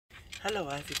Hello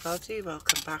everybody,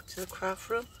 welcome back to the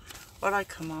craft room. What I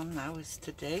come on now is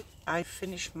today I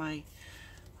finished my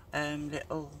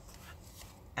little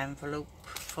envelope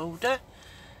folder.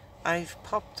 I've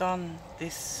popped on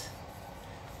this,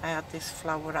 I had this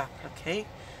flower applique.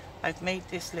 I've made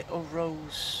this little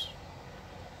rose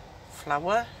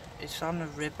flower. It's on a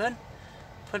ribbon.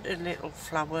 Put a little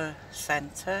flower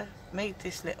center, made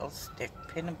this little stick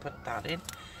pin and put that in.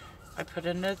 I put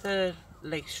another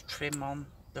lace trim on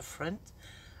the front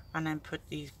and then put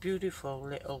these beautiful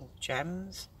little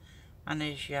gems, and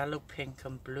there's yellow, pink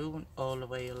and blue all the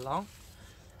way along,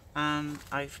 and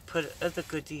I've put other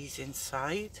goodies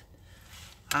inside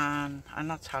and I'm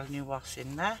not telling you what's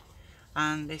in there,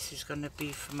 and this is going to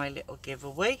be for my little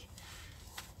giveaway.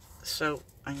 So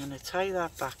I'm going to tie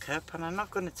that back up, and I'm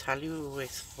not going to tell you who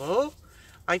it's for.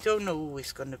 I don't know who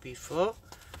it's going to be for,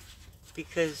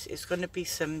 because it's going to be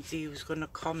somebody who's going to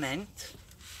comment,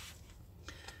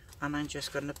 and I'm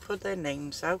just going to put their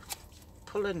names out,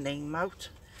 pull a name out.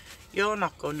 You're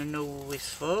not going to know who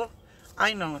it's for.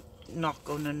 I'm not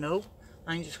going to know.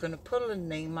 I'm just going to pull a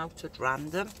name out at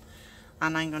random,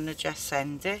 and I'm going to just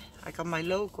send it. I got my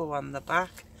logo on the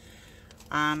back,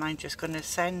 and I'm just going to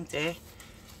send it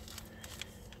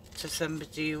to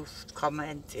somebody who's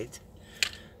commented,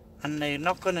 and they're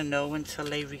not going to know until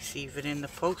they receive it in the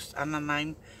post. And then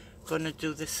I'm going to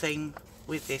do the same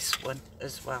with this one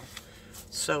as well.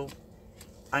 So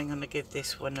I'm going to give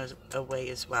this one away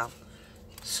as well.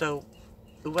 So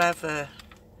whoever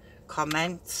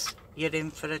comments, you're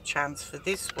in for a chance for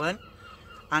this one,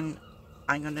 and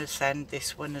I'm going to send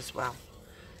this one as well.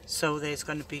 So there's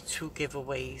going to be two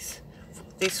giveaways,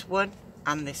 this one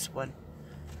and this one.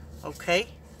 Okay,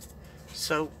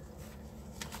 so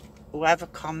whoever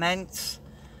comments,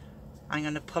 I'm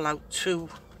going to pull out two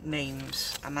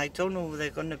names, and I don't know who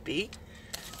they're going to be.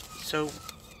 So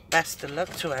best of luck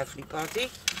to everybody.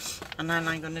 And then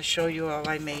I'm going to show you how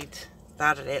I made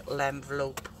that little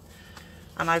envelope.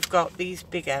 And I've got these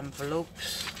big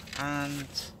envelopes, and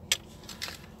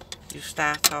you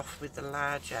start off with the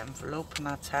large envelope, and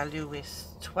I'll tell you it's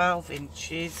 12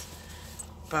 inches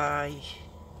by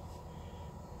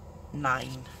 9.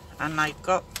 And I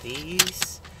got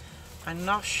these, I'm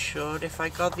not sure if I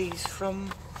got these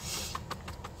from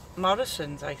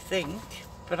Morrison's, I think,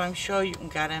 but I'm sure you can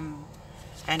get them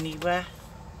anywhere,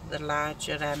 the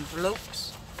larger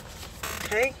envelopes.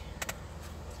 Okay,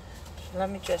 so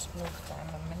let me just move down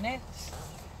a minute.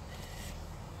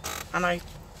 And I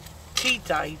tea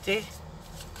dyed it,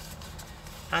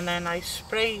 and then I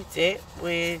sprayed it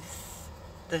with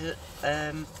the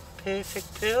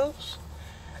Perfect Pearls,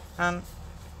 and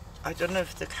I don't know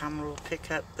if the camera will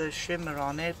pick up the shimmer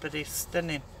on it, but it's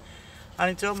stunning. And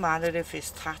it don't matter if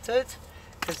it's tattered,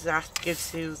 because that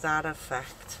gives you that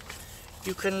effect.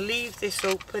 You can leave this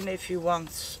open if you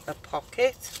want a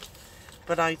pocket,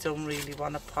 but I don't really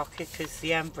want a pocket because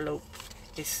the envelope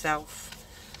itself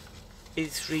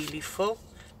is really full.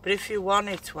 But if you want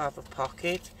it to have a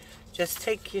pocket, just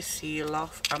take your seal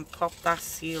off and pop that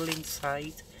seal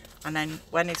inside, and then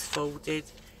when it's folded,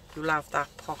 you'll have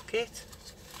that pocket.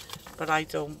 But I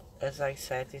don't, as I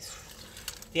said,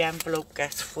 the envelope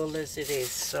gets full as it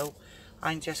is, so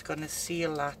I'm just going to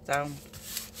seal that down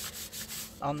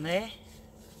on there.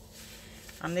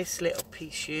 And this little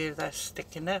piece here that's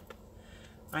sticking up,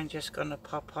 I'm just going to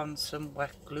pop on some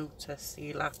wet glue to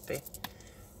seal that bit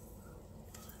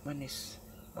when it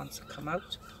wants to come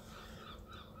out.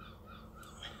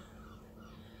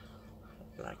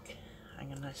 Like, I'm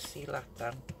going to seal that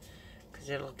down because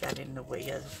it'll get in the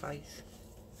way otherwise.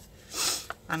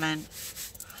 And then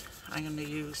I'm going to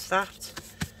use that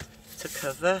to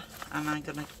cover, and I'm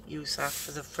going to use that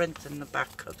for the front and the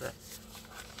back cover.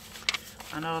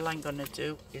 And all I'm going to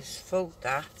do is fold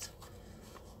that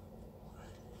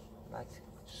like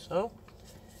so,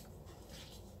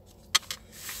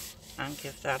 and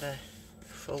give that a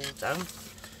fold down.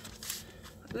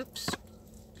 Oops.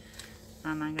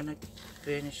 And I'm going to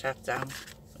burnish that down.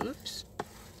 Oops.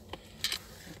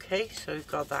 Okay, so we've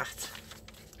got that.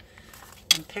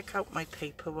 And pick out my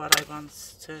paper what I want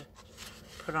to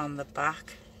put on the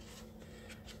back.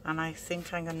 And I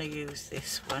think I'm going to use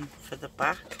this one for the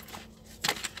back.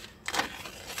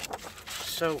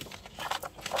 So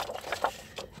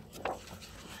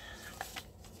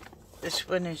this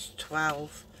one is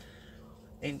 12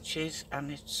 inches,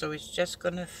 and so it's just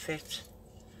going to fit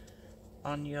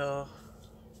on your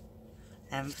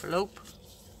envelope.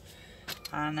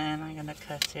 And then I'm going to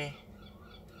cut it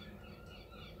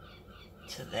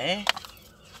to there.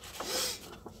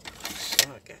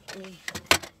 So I get me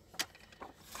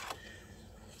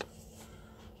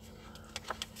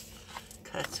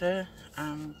cutter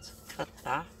and cut cut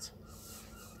that.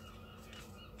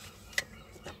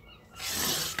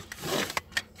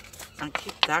 And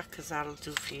keep that because that'll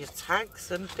do for your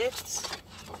tags and bits.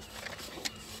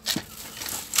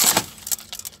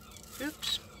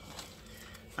 Oops.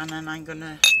 And then I'm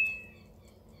gonna,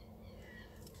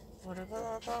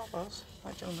 whatever that was,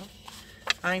 I don't know.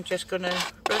 I'm just gonna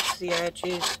brush the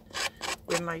edges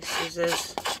with my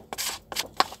scissors.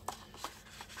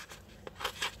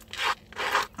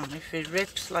 And if it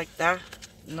rips like that,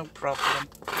 no problem.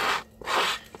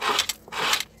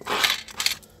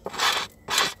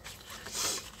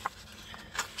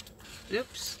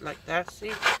 Oops, like that,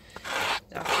 see?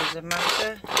 That doesn't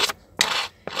matter.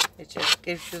 It just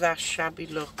gives you that shabby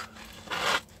look.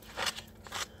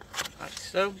 Like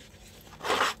so.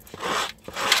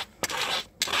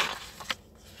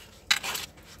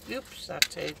 Oops, that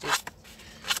did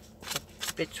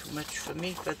a bit too much for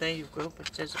me, but there you go, but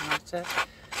it doesn't matter.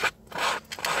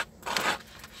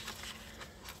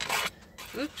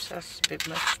 Oops, that's a bit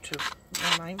much too.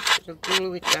 Never mind, it'll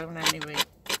glue it down anyway.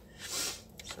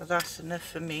 So that's enough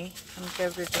for me. And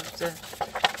get rid of the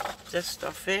dust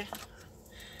off it.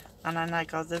 And then I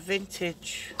got the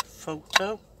vintage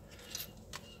photo.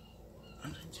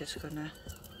 And I'm just gonna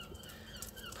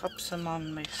pop some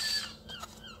on this.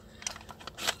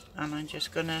 And I'm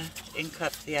just gonna ink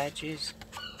up the edges.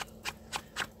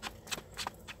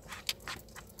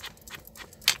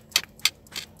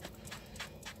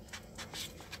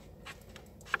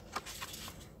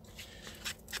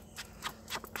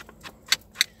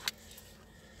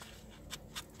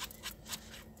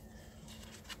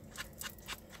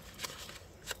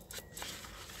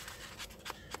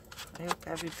 I hope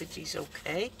everybody's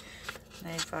okay.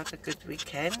 They've had a good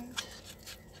weekend.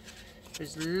 It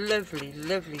was a lovely,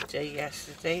 lovely day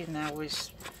yesterday. Now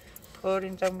it's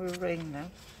pouring down with rain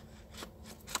now.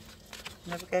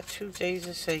 Never get 2 days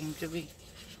the same, do we?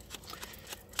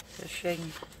 It's a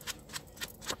shame.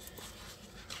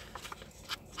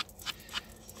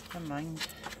 Never mind.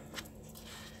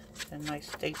 It's a nice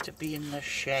day to be in the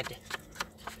shed.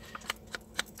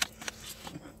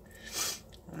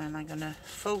 And then I'm going to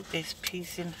fold this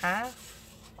piece in half.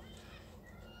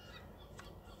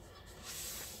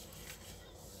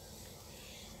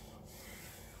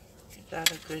 Give that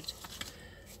a good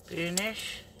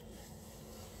burnish.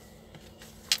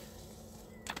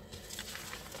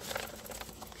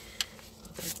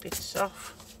 A bit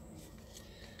soft.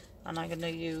 And I'm going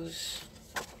to use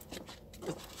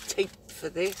the tape for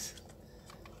this.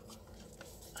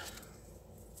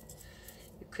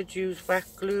 You could use wet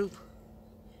glue.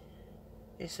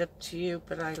 It's up to you,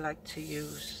 but I like to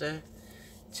use the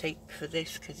tape for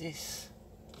this because it's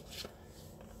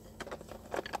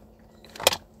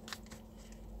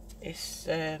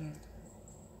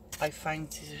I find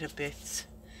it a bit,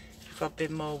 you've got a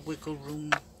bit more wiggle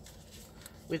room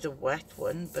with a wet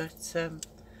one, but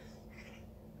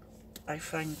I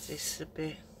find this a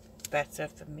bit better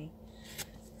for me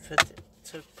to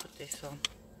put this on,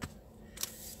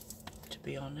 to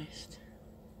be honest.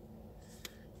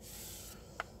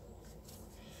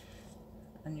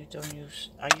 And you don't use,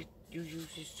 you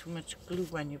use too much glue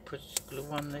when you put glue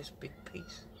on this big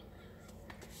piece.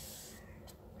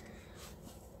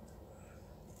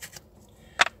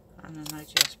 And then I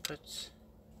just put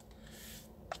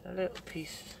a little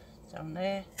piece down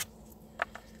there.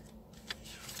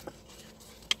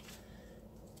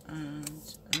 And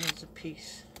there's a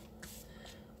piece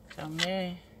down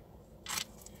there.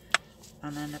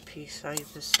 And then a piece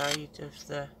either side of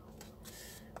the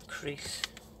crease.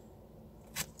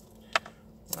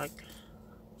 Like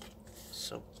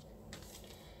so.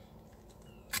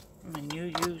 And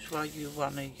you use what you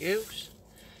want to use.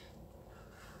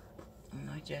 And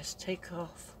I just take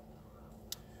off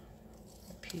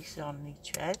a piece on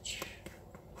each edge.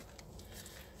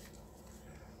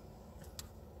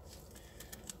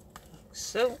 Like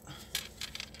so.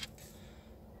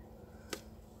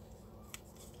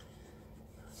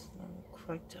 That's not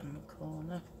quite on the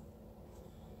corner.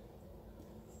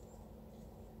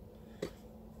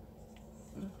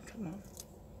 Come on,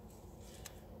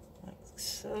 like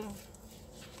so, and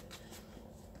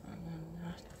then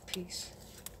that piece,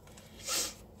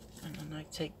 and then I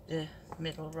take the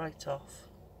middle right off.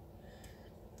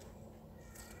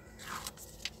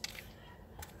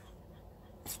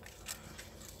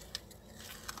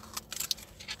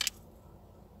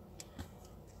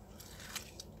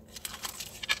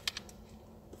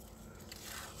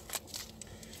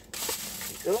 There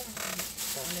we go,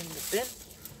 down in the bin.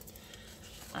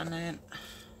 And then,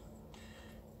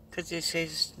 because this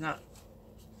is not,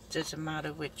 doesn't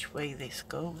matter which way this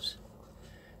goes,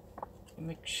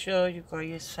 make sure you've got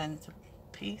your center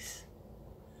piece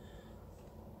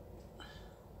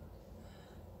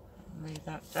lay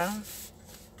that down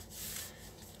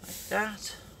like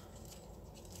that.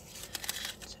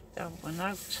 Take that one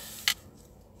out.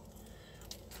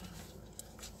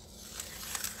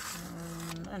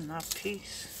 And that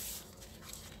piece.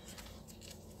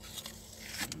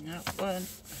 And that one.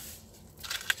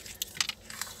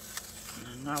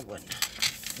 And that one.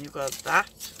 You got that.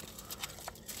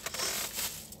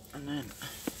 And then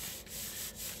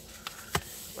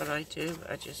what I do,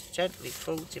 I just gently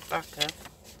fold it back up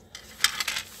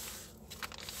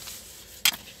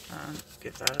and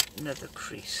give that another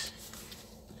crease.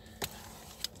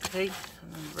 Okay,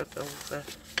 and then rub over,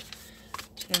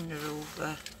 turn it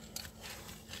over,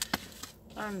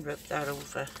 and rub that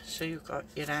over, so you've got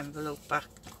your envelope back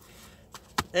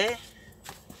there.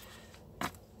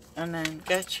 And then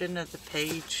get you another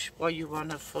page what you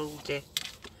want to fold it.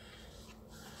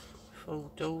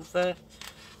 Fold over,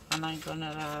 and I'm going to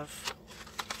have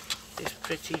this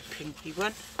pretty pinky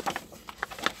one.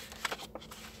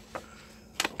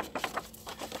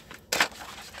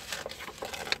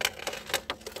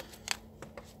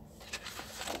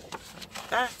 Like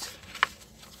that.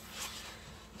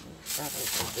 Move that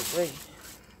out of the way.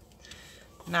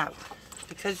 Now,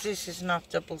 because this is not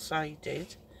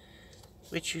double-sided,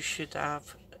 which you should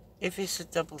have, if it's a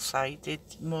double-sided,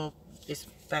 more is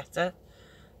better.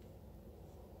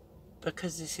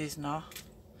 Because this is not,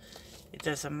 it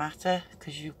doesn't matter,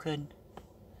 because you can,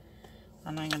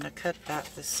 and I'm going to cut that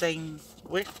the same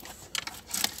width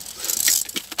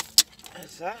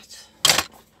as that.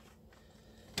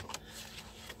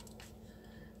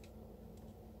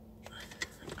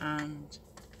 And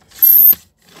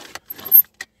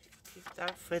keep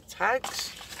that for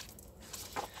tags.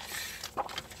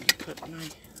 And put my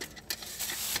knife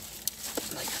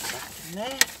back in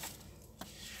there.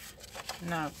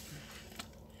 Now,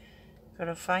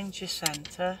 gotta find your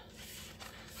centre,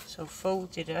 so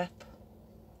fold it up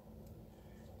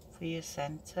for your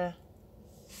centre.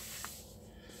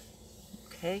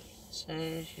 Okay, so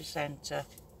there's your centre.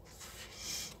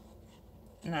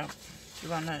 Now you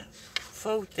want to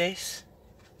fold this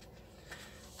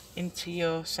into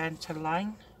your centre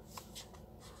line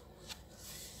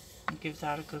and give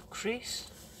that a good crease.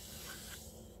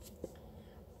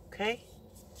 Okay,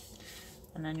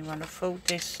 and then you want to fold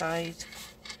this side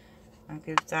and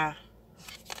give that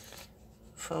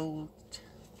fold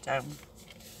down.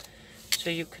 So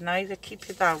you can either keep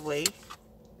it that way,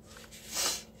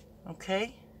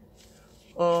 okay,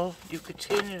 or you could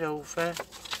turn it over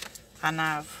and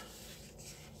have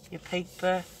your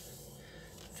paper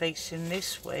facing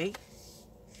this way,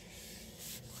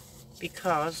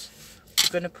 because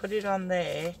you're going to put it on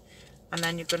there and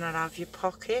then you're going to have your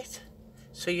pocket,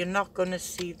 so you're not going to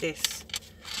see this,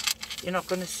 you're not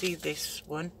going to see this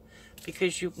one,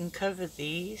 because you can cover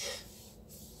these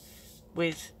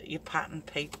with your pattern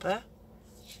paper.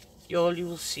 All you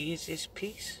will see is this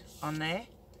piece on there,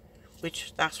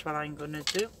 which that's what I'm going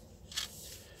to do.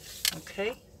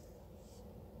 Okay,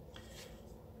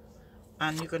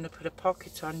 and you're going to put a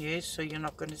pocket on yours, so you're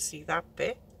not going to see that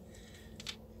bit.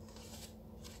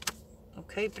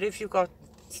 Okay, but if you've got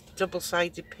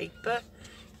double-sided paper,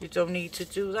 you don't need to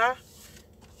do that.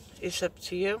 It's up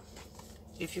to you.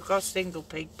 If you've got single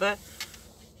paper,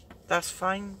 that's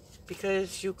fine,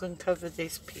 because you can cover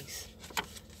this piece.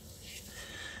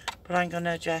 But I'm going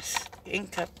to just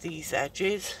ink up these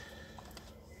edges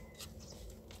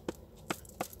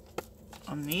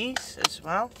on these as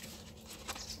well.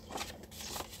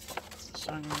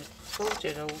 So I'm going to fold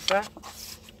it over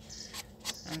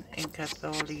and ink up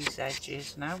all these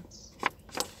edges now.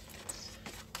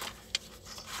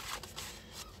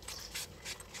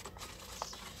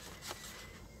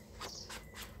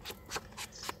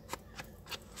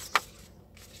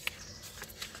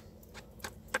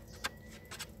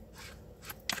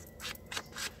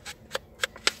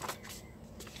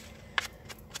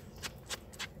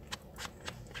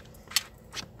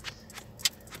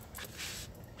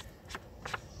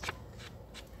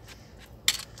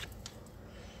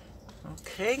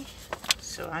 Okay,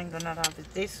 so I'm going to have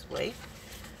it this way,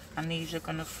 and these are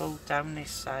going to fold down this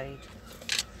side.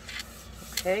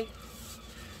 Okay,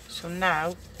 so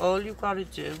now all you've got to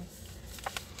do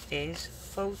is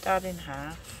fold that in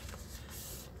half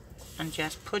and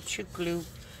just put your glue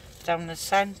down the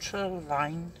central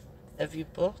line of your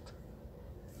book.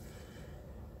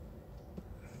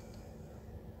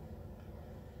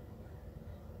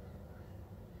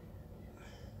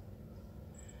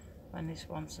 When this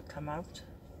wants to come out,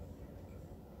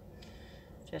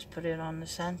 just put it on the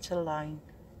centre line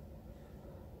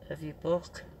of your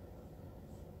book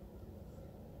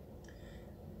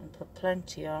and put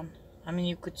plenty on. I mean,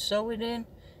 you could sew it in,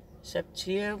 it's up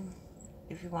to you,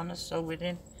 if you want to sew it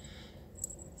in,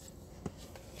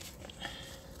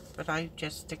 but I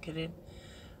just stick it in,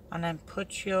 and then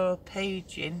put your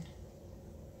page in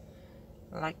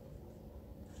like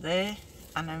there,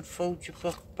 and then fold your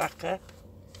book back up.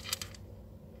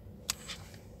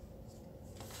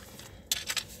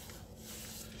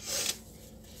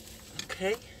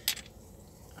 Okay,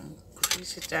 and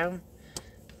crease it down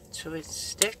till it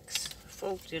sticks,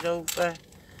 fold it over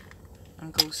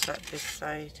and go set this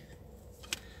side,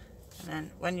 and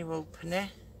then when you open it,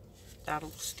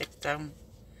 that'll stick down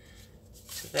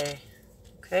to there.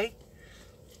 Okay,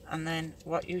 and then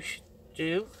what you should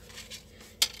do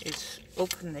is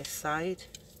open this side,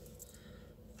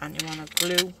 and you want to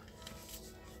glue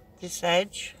this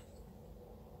edge,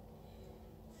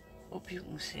 hope you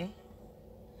can see,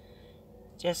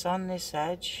 just on this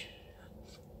edge,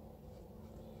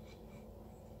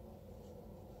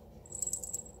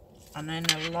 and then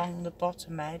along the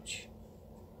bottom edge,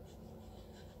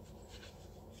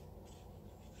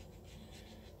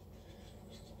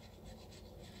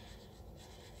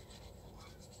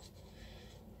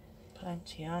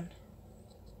 plenty on,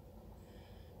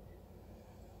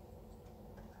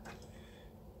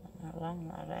 and along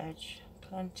that edge,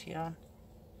 plenty on,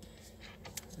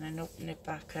 and then open it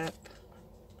back up.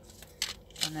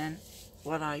 And then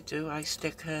what I do, I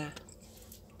stick a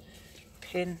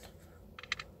pin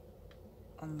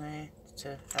on there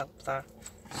to help that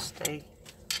stay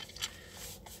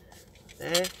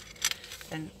there.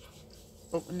 Then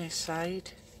open this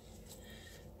side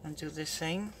and do the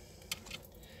same,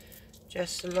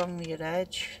 just along the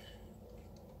edge.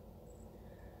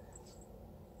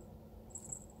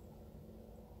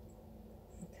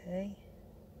 Okay,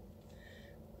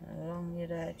 and along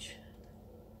the edge,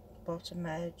 bottom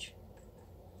edge,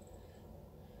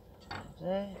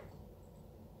 there,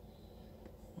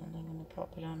 and I'm going to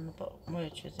pop it on the bottom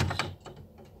edge of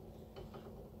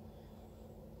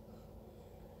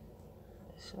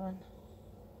this one,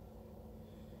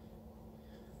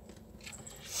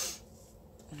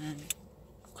 and then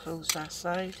close that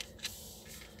side,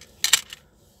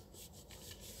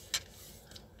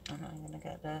 and I'm going to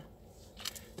get a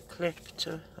clip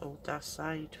to hold that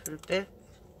side for a bit.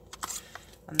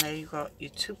 And there you got your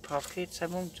two pockets. I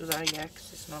won't do that yet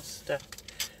because it's not stuck.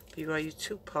 But you got your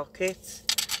two pockets,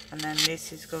 and then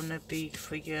this is going to be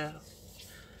for your,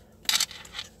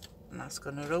 and that's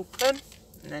going to open,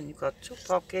 and then you've got two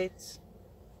pockets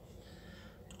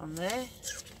on there,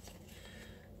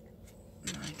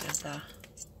 and I get that,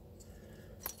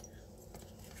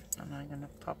 and I'm going to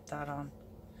pop that on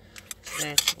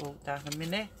there to hold that a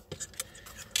minute,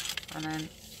 and then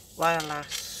while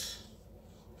that's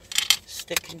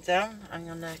sticking down, I'm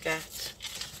going to get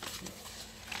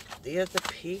the other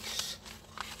piece,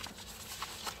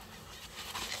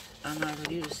 and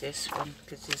I'll use this one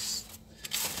because it's,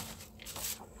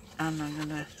 and I'm going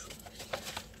to,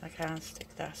 I can't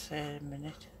stick that there a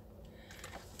minute,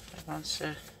 I want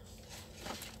to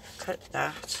cut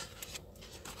that,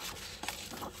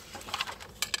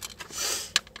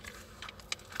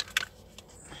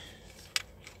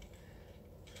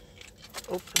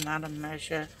 open that and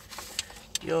measure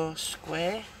your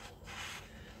square.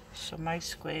 So my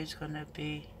square is going to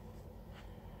be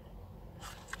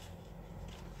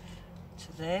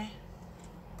to there,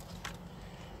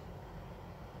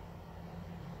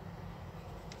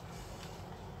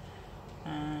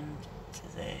 and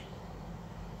to there,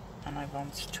 and I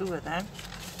want two of them,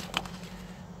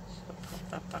 so put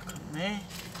that back on there,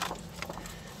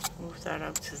 move that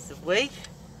out of the way,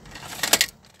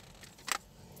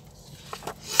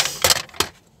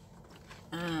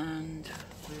 and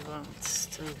we want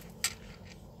to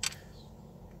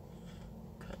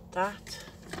cut that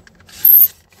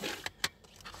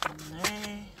on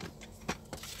there,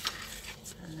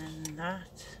 and then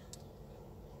that,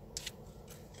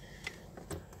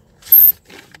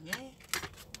 yeah.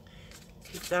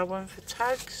 Keep that one for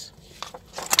tags.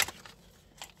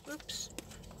 Oops.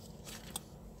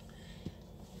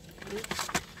 Oops.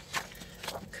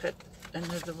 Cut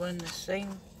another one the same.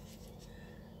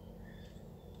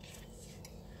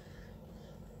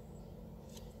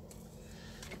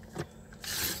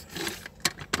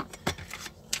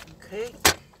 Okay,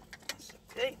 that's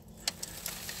okay.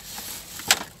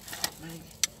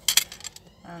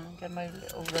 Get my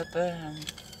little rubber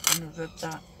and I'm going to rub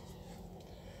that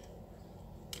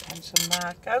pencil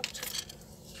mark out,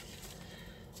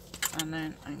 and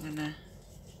then I'm going to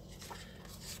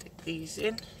stick these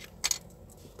in.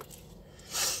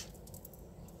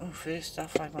 Oh, first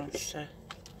off I want to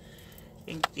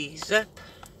ink these up.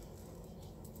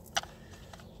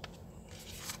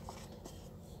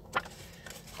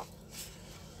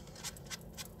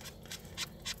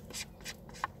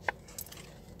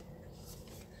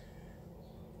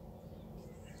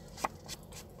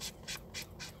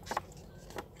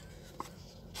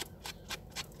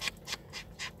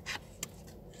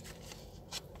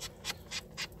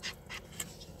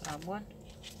 that one.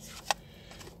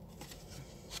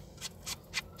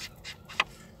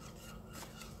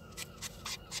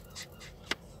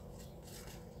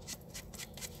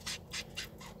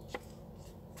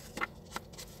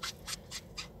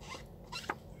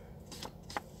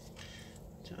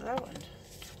 Do that one.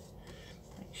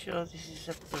 Make sure this is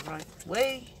up the right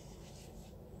way.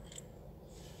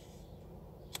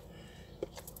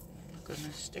 I'm going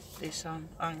to stick this on.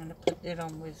 I'm going to put it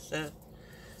on with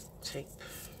tape.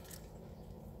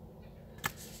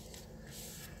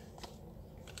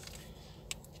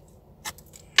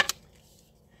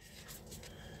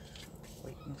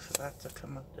 Waiting for that to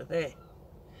come out of there.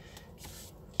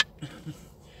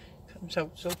 Comes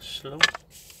out so slow.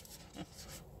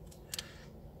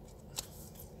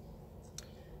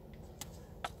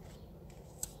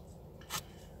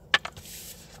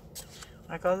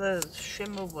 I got a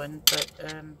shimmer one, but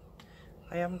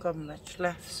I haven't got much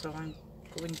left, so I'm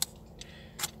going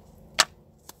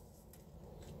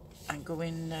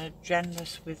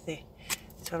generous with it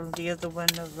till the other one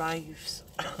arrives.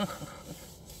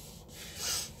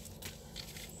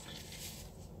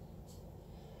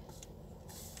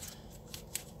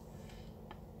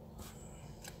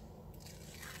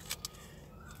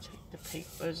 Take the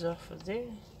papers off of there.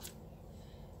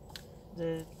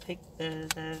 The tapes.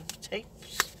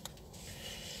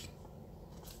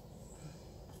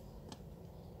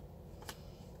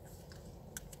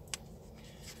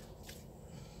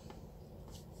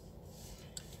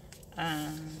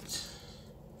 And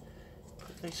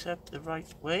put this up the right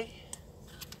way.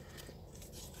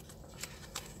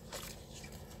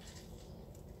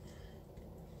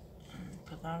 And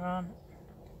put that on.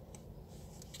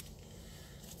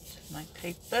 My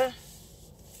paper.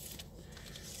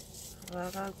 Pull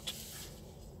that out.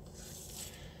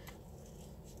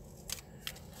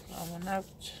 Pull that one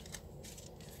out.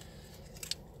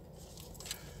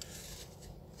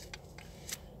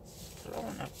 Pull that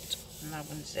one out. And that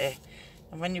one's there.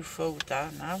 And when you fold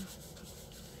that now,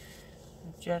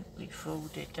 you gently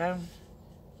fold it down.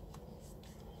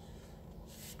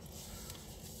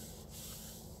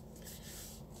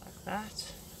 Like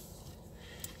that.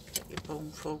 Get your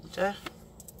bone folder.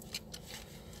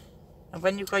 And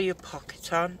when you've got your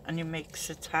pocket on and you make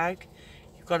the tag,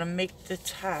 you've got to make the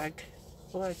tag.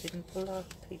 Oh, I didn't pull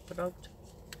that paper out.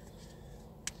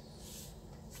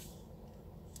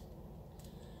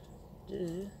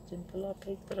 Didn't pull that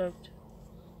paper out.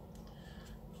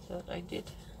 Thought I did.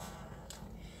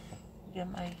 Get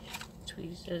my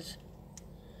tweezers.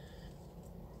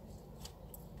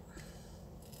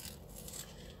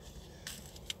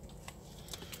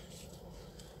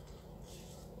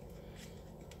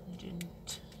 I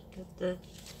didn't get the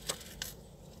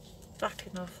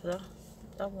backing off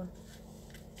that one.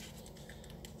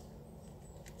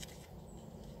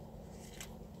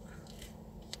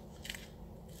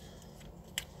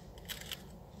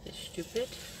 It's stupid.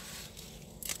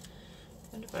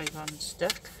 Wonder if I've gone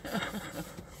stuck.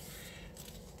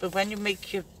 But when you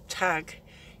make your tag,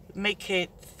 make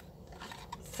it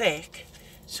thick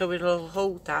so it'll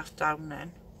hold that down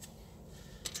then.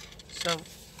 So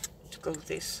to go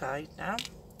this side now,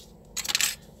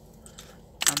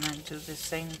 and then do the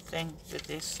same thing with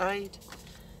this side.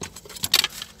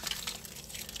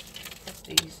 Put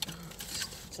these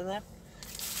stick to them.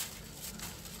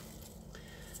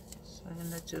 So I'm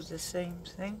going to do the same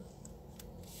thing.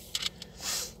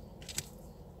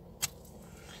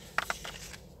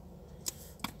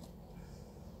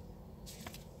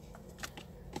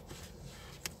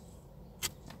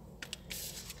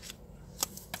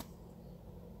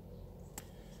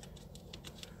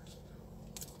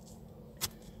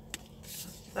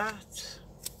 That,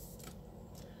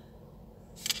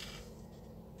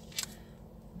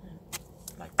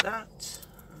 like that,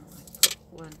 and I put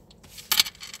one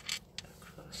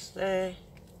across there,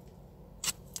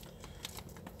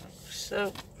 like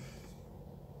so.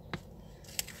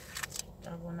 Take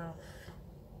that one off,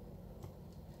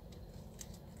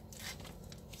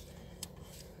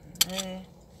 and there.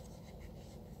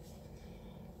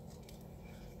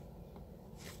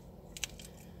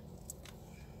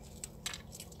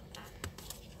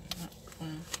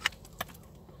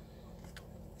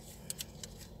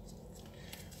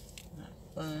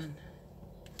 One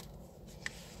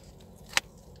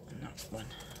and that one.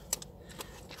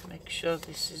 Make sure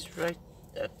this is right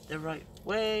up the right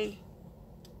way,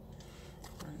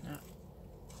 and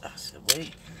that's the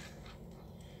way.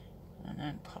 And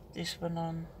then pop this one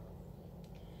on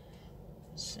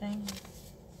the same.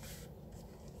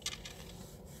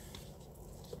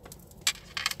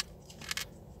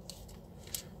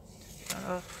 Take that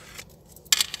off.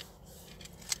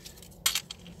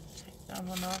 Take that that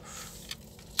one off,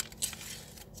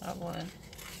 that one, and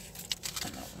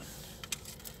that one.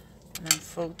 And then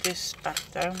fold this back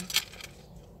down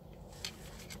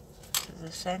to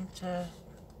the centre.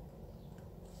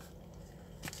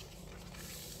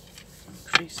 And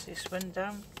crease this one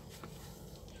down.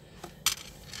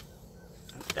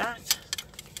 Like that.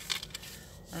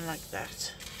 And like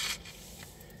that.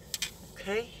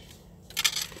 Okay.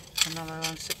 And now I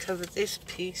want to cover this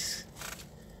piece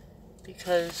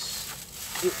because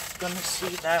you're going to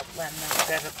see that when I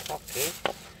get a pocket.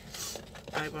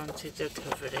 I wanted to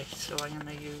cover it, so I'm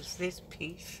going to use this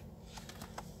piece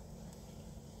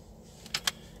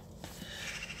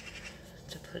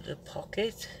to put a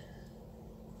pocket.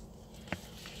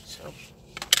 So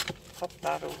pop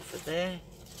that over there,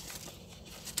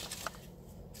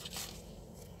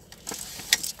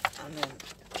 and then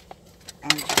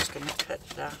I'm just going to cut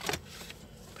that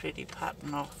pretty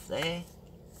pattern off there.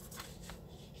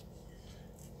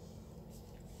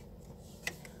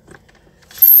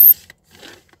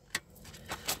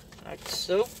 Like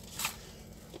so.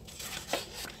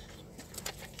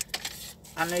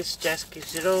 And this just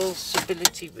gives it all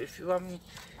stability. If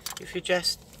you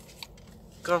just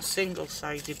got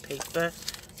single-sided paper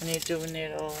and you're doing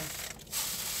it all,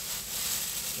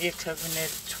 you're covering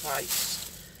it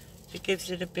twice. It gives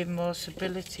it a bit more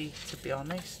stability, to be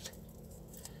honest,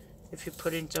 if you're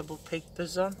putting double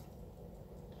papers on.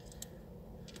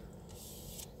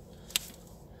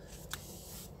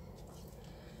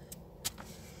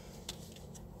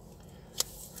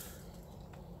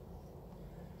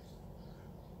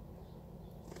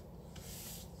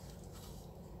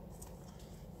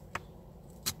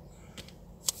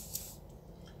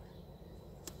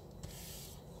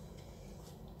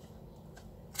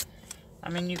 I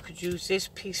mean, you could use this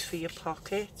piece for your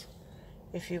pocket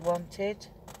if you wanted,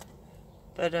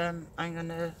 but I'm going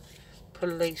to put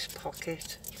a lace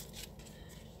pocket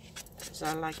because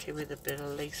I like it with a bit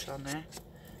of lace on it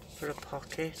for a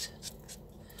pocket.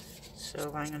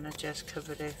 So I'm going to just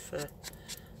cover it for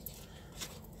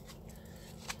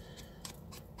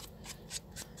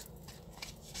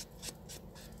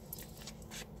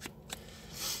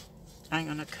I'm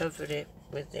going to cover it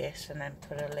with this and then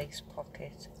put a lace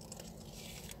pocket.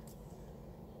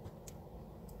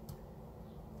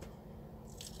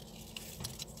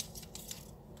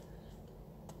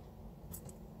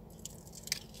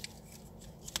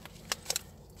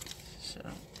 So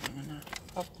I'm going to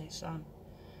pop this on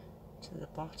to the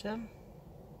bottom.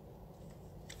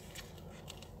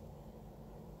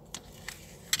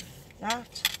 Like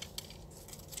that.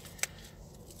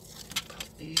 And pop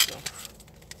these off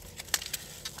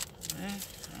there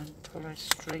and pull it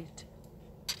straight.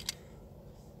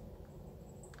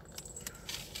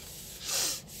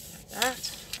 Like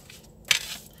that.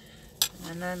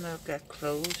 And then they'll get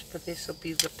closed, but this will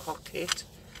be the pocket.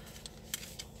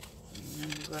 And then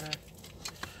you've got to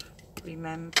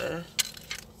remember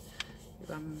you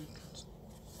haven't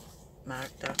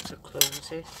marked that to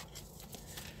close it,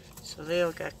 so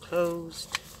they'll get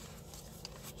closed.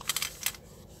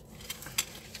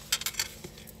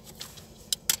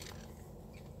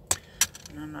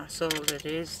 And then that's all it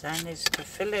is then, is to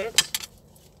fill it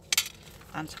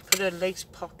and to put a lace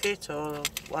pocket or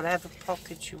whatever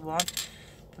pocket you want.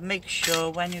 But make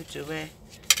sure when you do it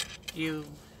you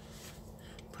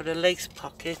put a lace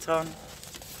pocket on,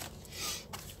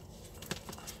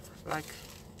 like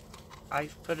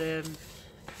I've put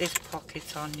this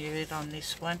pocket on here on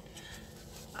this one,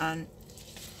 and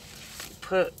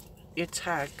put your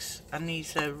tags, and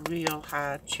these are real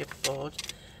hard chipboard,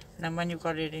 and then when you've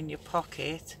got it in your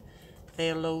pocket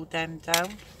they'll load them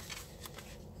down,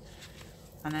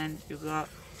 and then you've got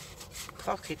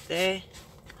pocket there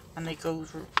and it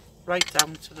goes right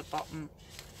down to the bottom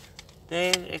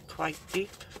there. It's quite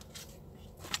deep.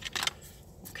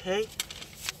 Okay,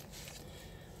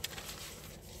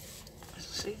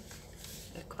 see,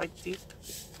 they're quite deep.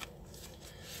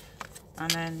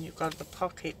 And then you've got the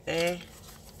pocket there,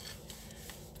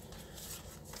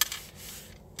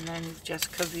 and then you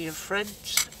just cover your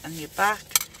front and your back,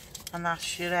 and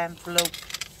that's your envelope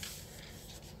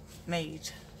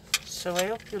made. So I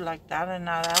hope you like that and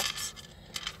that helps,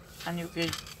 and you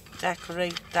could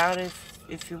decorate that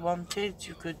if you wanted.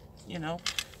 You could, you know,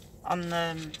 on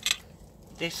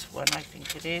this one I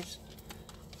think it is.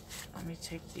 Let me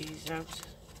take these out.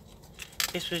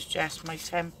 This was just my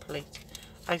template.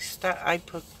 I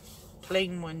put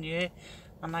plain one here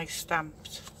and I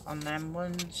stamped on them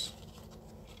ones.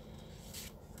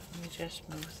 Let me just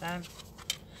move them.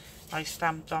 I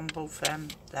stamped on both them,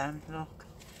 look.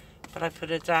 But I put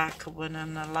a darker one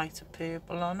and a lighter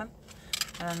purple on them,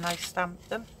 and then I stamped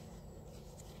them.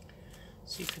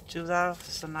 So you could do that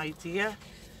as an idea.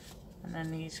 And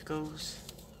then these goes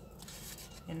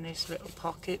in this little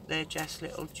pocket. They're just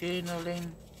little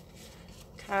journaling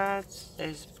cards.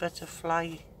 There's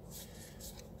butterfly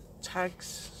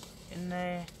tags in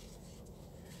there,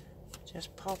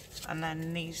 just popped. And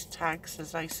then these tags,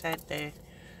 as I said, they're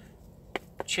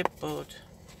chipboard,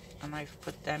 and I've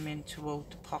put them in to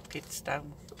hold the pockets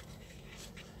down.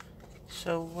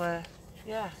 So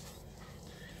yeah,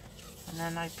 and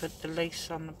then I put the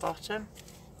lace on the bottom.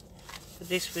 But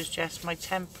this was just my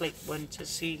template one to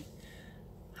see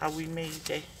how we made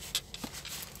it.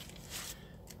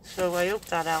 So I hope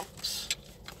that helps.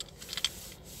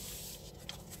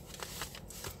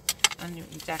 And you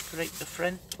can decorate the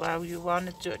front while you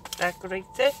want to decorate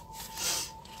it.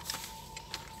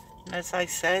 And as I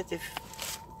said,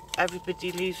 if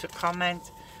everybody leaves a comment,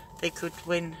 they could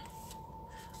win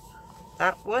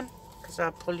that one, because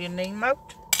I'll pull your name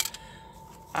out.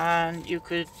 And you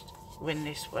could win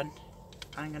this one.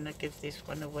 I'm going to give this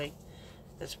one away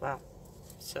as well.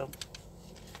 So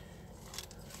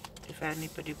if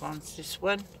anybody wants this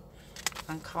one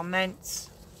and comments,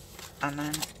 and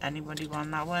then anybody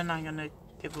want that one, I'm going to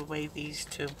give away these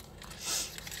two.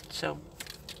 So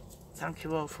thank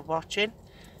you all for watching.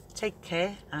 Take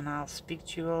care, and I'll speak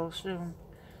to you all soon.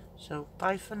 So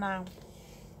bye for now.